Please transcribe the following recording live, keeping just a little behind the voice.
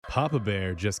Papa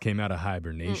Bear just came out of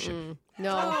hibernation.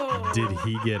 No. Did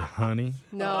he get honey?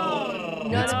 No.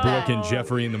 None It's of Brooke that. and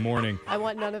Jeffrey in the morning. I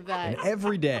want none of that. And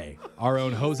every day, our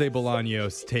own Jose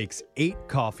Bolaños takes 8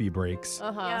 coffee breaks,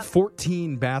 Uh-huh.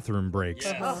 14 bathroom breaks,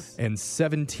 Yes. and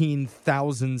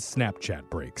 17,000 Snapchat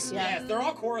breaks. Yeah. Yes, they're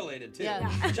all correlated too. Yeah.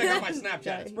 Check out my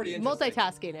Snapchat. It's pretty interesting.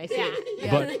 Multitasking, I see. Yeah.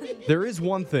 But there is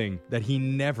one thing that he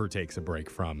never takes a break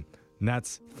from, and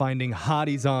that's finding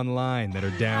hotties online that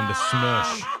are down to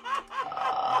smush.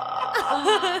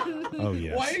 Oh,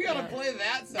 yes. Why you gotta play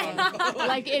that sound?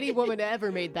 Like any woman ever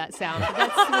made that sound.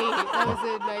 That's sweet. That was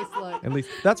a nice look. At least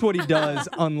that's what he does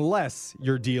unless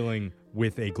you're dealing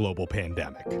with a global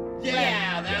pandemic.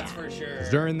 Yeah, that's for sure. 'Cause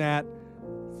during that,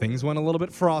 things went a little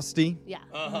bit frosty. Yeah.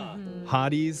 Uh-huh.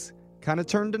 Hotties kind of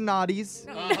turned to naughties.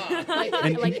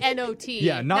 Like N-O-T.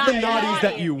 Yeah, not the naughties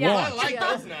that you I want. like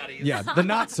those naughties. Yeah, the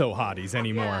not so hotties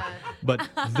anymore. Yeah. But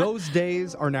those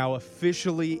days are now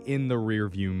officially in the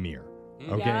rearview mirror.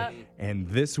 Okay? Yep. And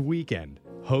this weekend,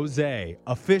 Jose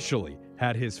officially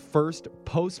had his first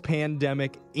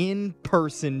post-pandemic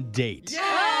in-person date. Yeah!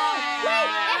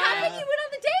 How did you went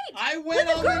on the date? I went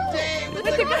on the date with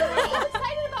the girl.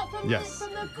 Excited about from Yes. the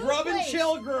Grub and place.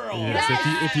 Chill Girl. Yes,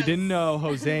 if you didn't know,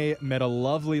 Jose met a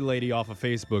lovely lady off a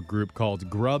Facebook group called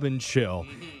Grub and Chill.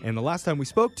 And the last time we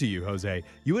spoke to you, Jose,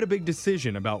 you had a big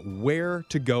decision about where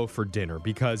to go for dinner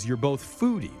because you're both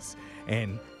foodies.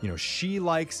 And, she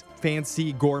likes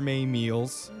fancy gourmet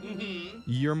meals.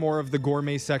 You're more of the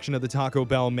gourmet section of the Taco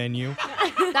Bell menu.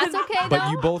 That's okay, But though.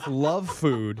 you both love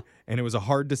food, and it was a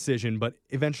hard decision. But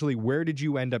eventually, where did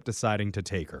you end up deciding to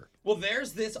take her? Well,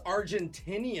 there's this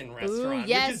Argentinian restaurant,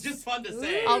 yes. which is just fun to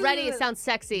say. Already it sounds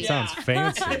sexy. Yeah. Sounds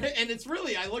fancy. And it's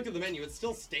really, I look at the menu, it's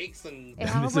still steaks and...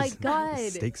 Oh This my is God.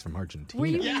 Steaks from Argentina. Were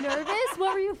you Yeah. nervous?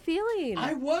 What were you feeling?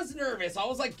 I was nervous. I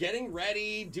was like getting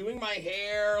ready, doing my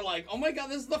hair, like, oh my God,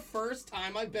 this is the first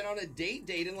time I've been on a date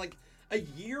in like a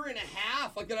year and a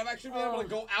half. Like that I've actually been able to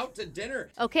go out to dinner.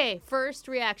 Okay, first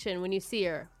reaction when you see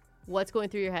her. What's going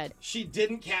through your head? She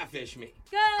didn't catfish me.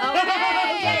 Good.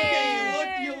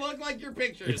 Okay. You look like your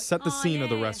pictures. It set the scene of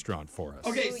the yay. restaurant for us.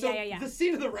 Okay, Ooh, so yeah. the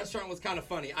scene of the restaurant was kind of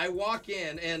funny. I walk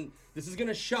in, and this is going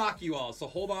to shock you all, so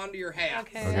hold on to your hats.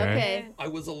 Okay. Okay. I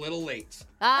was a little late.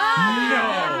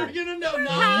 Ah. You're going to know,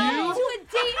 How not to a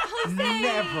date, Jose?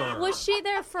 Never. Was she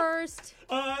there first?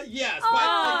 Yes,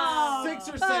 Oh, by like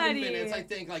 6 or 7 buddy. minutes, I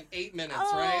think, like 8 minutes,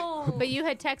 right? Oh. But you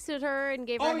had texted her and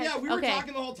gave her Oh a heads- yeah, we were okay.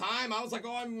 talking the whole time. I was like,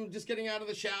 "Oh, I'm just getting out of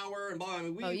the shower," and blah. I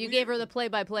mean, You gave her the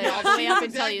play-by-play Yeah, all the way up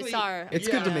exactly. until you saw her. It's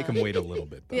good to Yeah. make them wait a little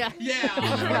bit, though. Yeah. Yeah,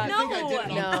 I think I did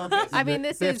it on No. purpose. I mean,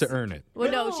 this They is... have to earn it.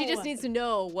 Well, no, she No. just needs to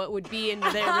know what would be in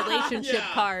their relationship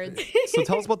Yeah. cards. So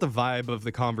tell us about the vibe of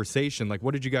the conversation. Like,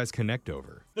 what did you guys connect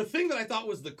over? The thing that I thought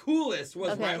was the coolest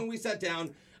was Okay. right when we sat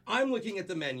down. I'm looking at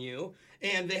the menu,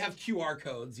 and they have QR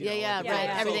codes. You know, Yeah, like, right.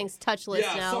 so- Everything's touchless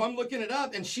yeah, now. so I'm looking it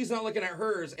up, and she's not looking at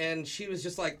hers, and she was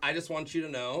just like, "I just want you to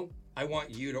know, I want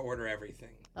you to order everything."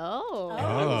 Oh. And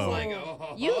I was Oh. like,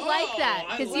 "Oh, You like that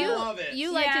I because love it.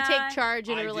 you like to take Yeah. charge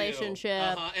in I a do.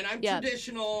 relationship. And I'm Yeah.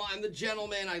 traditional. I'm the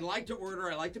gentleman. I like to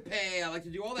order. I like to pay. I like to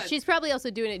do all that. She's probably also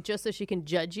doing it just so she can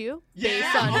judge you Yeah.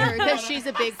 based on her because she's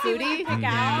a big foodie. Pick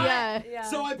out. Yeah.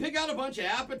 So I pick out a bunch of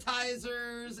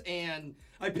appetizers, and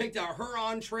I picked out her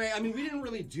entree. I mean, we didn't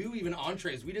really do even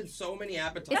entrees. We did so many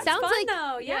appetizers. It sounds Fun like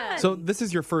though, yeah. So this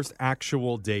is your first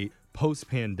actual date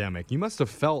post-pandemic. You must have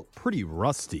felt pretty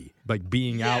rusty, like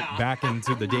being Yeah. out back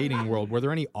into the dating world. Were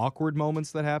there any awkward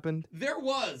moments that happened? There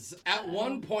was at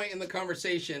one point in the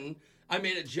conversation, I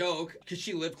made a joke because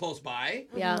she lived close by.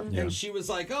 Yeah. Yeah. And she was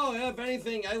like, "Oh, yeah, if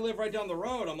anything, I live right down the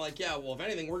road." I'm like, "Yeah, well, if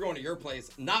anything, we're going to your place,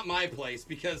 not my place,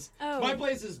 because Oh. my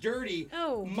place is dirty.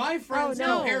 Oh. My friends Oh,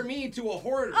 no. compare me to a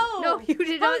hoarder." Oh. No, you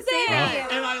did not say Jose. that.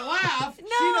 And I laugh. She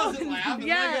No. doesn't laugh. And then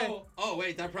Yeah. I go, "Oh,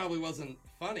 wait, that probably wasn't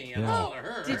funny at Yeah. all to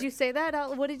her." Did you say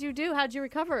that? What did you do? How'd you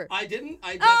recover? I didn't.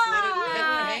 I just let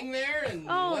Ah. it hang there and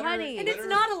Oh, let her, honey. And let it's her-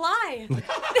 not a lie.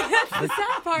 That's the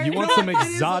sad part. You want No, some it is a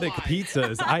exotic lie.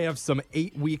 pizzas? I have some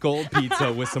 8-week-old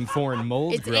pizza with some foreign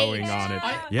mold It's growing aged. on it.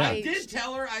 I Yeah. did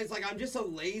tell her, I was like, I'm just a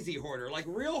lazy hoarder. Like,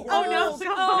 real hoarders. Oh, no.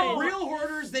 Oh. Real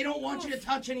hoarders, they don't want you to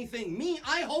touch anything. Me,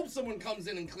 I hope someone comes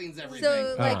in and cleans everything.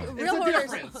 So, like, Oh. real It's a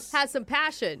hoarders difference. has some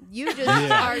passion. You just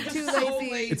Yeah. are too So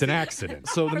lazy. lazy. It's an accident.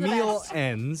 So the the meal best.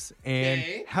 ends, and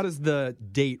Okay. how does the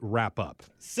date wrap up?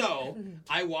 So,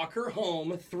 I walk her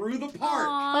home through the park.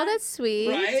 Oh, that's sweet.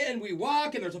 Right, and we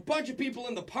walk, and there's a bunch of people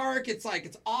in the park. It's like,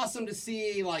 it's awesome to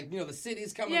see, like, the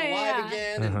city's coming Yeah, alive yeah.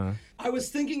 again. Uh-huh. And I was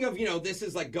thinking of, this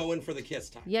is like going for the kiss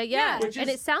time. Yeah, yeah. Which And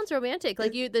is- it sounds romantic.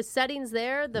 Like the setting's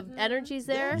there, the energy's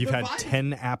there. You've The had vibe-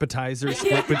 10 appetizers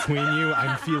split between you.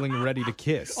 I'm feeling ready to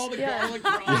kiss. All the Yeah. garlic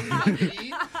prawns I could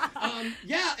eat.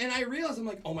 Yeah, and I realized, I'm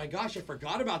like, oh my gosh, I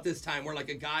forgot about this time where like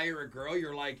a guy or a girl,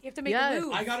 you're like, You have to make Yes. a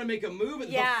move. I gotta make a move.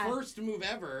 It's the first move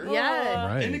ever. Yeah.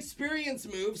 Right. An experience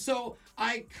move. So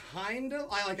I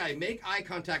make eye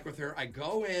contact with her. I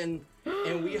go in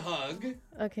and we hug.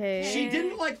 Okay. She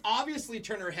didn't like obviously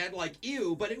turn her head like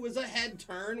ew, but it was a head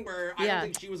turn where I Yeah. don't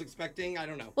think she was expecting. I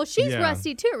don't know. Well, she's Yeah.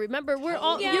 rusty too. Remember,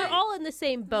 Yeah. you're all in the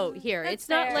same boat here. That's It's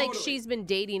not fair. like Totally. she's been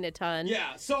dating a ton.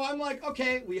 Yeah, so I'm like,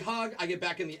 okay, we hug. I get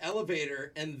back in the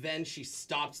elevator, and then she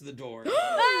stops the door.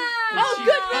 Oh, She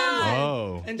good comes in,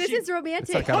 Oh. and This she is romantic.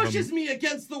 It's like kind of a- pushes me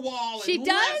against the wall. She and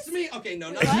does? lifts me. Okay,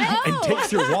 no, not And Oh.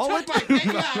 takes your wallet? Took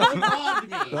my robbed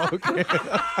me. Okay.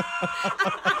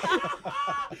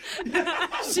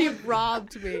 She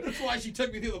robbed me. That's why she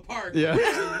took me through the park. Yeah.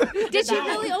 Did she No,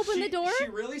 really open she- the door? She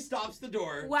really stops the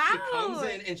door. Wow. She comes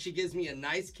in and she gives me a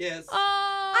nice kiss. Oh,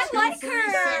 I like 3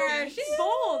 her. seconds. She's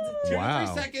bold. 2 to Wow.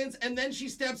 3 seconds, and then she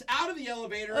steps out of the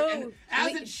elevator, Oh. and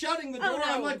as it's shutting the door, no.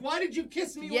 I'm like, why did you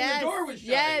kiss me yes, when the door was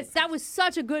shutting? yes, that was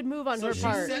such a good move on So her she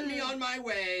part. sent me on my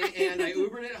way, and I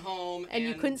Ubered it home. And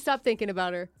you couldn't stop thinking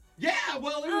about her. Yeah,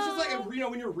 well, it was just like, when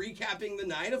you're recapping the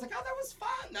night, I was like, oh, that was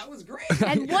fun. That was great.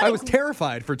 And what I a was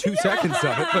terrified for 2 seconds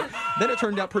of it, but then it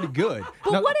turned out pretty good.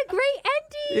 But Now- what a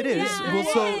great ending! It is. Yeah, Well, it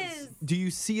so is. do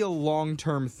you see a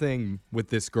long-term thing with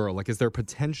this girl? Like, is there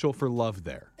potential for love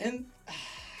there? And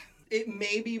it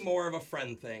may be more of a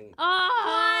friend thing.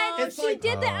 Oh, It's she like-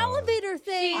 did the elevator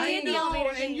thing. I did the know, elevator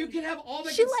and thing. you can have all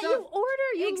that She good let stuff. you order.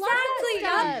 You Exactly, love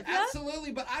that yeah. stuff.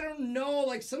 Absolutely, but I don't know.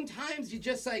 Like sometimes you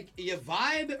just like you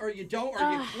vibe or you don't,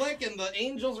 or you click, and the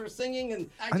angels are singing, and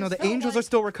I know just the felt angels like- are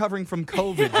still recovering from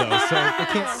COVID, though, so they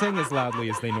can't sing as loudly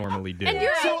as they normally do. And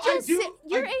your So I angels, do-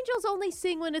 your I- angels only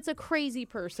sing when it's a crazy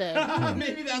person.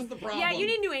 Maybe that's the problem. Yeah, you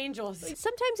need new angels.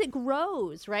 Sometimes it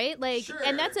grows, right? Like, Sure.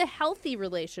 and that's a healthy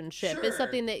relationship. It's Sure.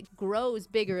 something that grows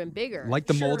bigger and bigger. Like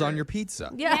the mold Sure. on your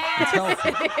pizza. yeah. It's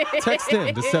healthy. Text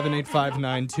in to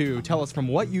 78592. Tell us from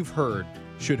what you've heard.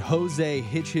 Should Jose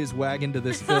hitch his wagon to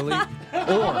this filly?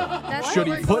 Or should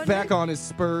he put back on his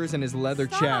spurs and his leather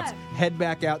Stop. chaps, head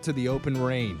back out to the open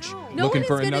range, No looking one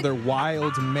for is gonna- another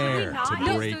wild mare not to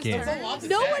use break those in? terms? That's a lot to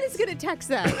No text. one is going to text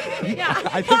that.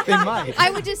 I think they might. I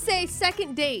would just say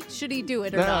second date. Should he do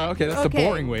it or No, not? okay, that's the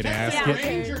boring way to ask Text it. the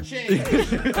Ranger change.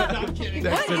 No, I'm kidding.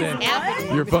 Text it in.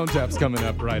 happening? Your phone tap's coming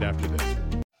up right after this.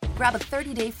 Grab a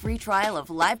 30-day free trial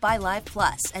of Live by Live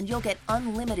Plus, and you'll get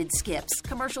unlimited skips,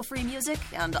 commercial-free music,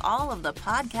 and all of the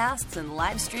podcasts and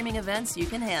live streaming events you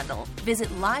can handle. Visit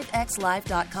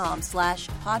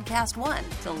livexlive.com/podcast1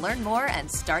 to learn more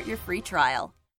and start your free trial.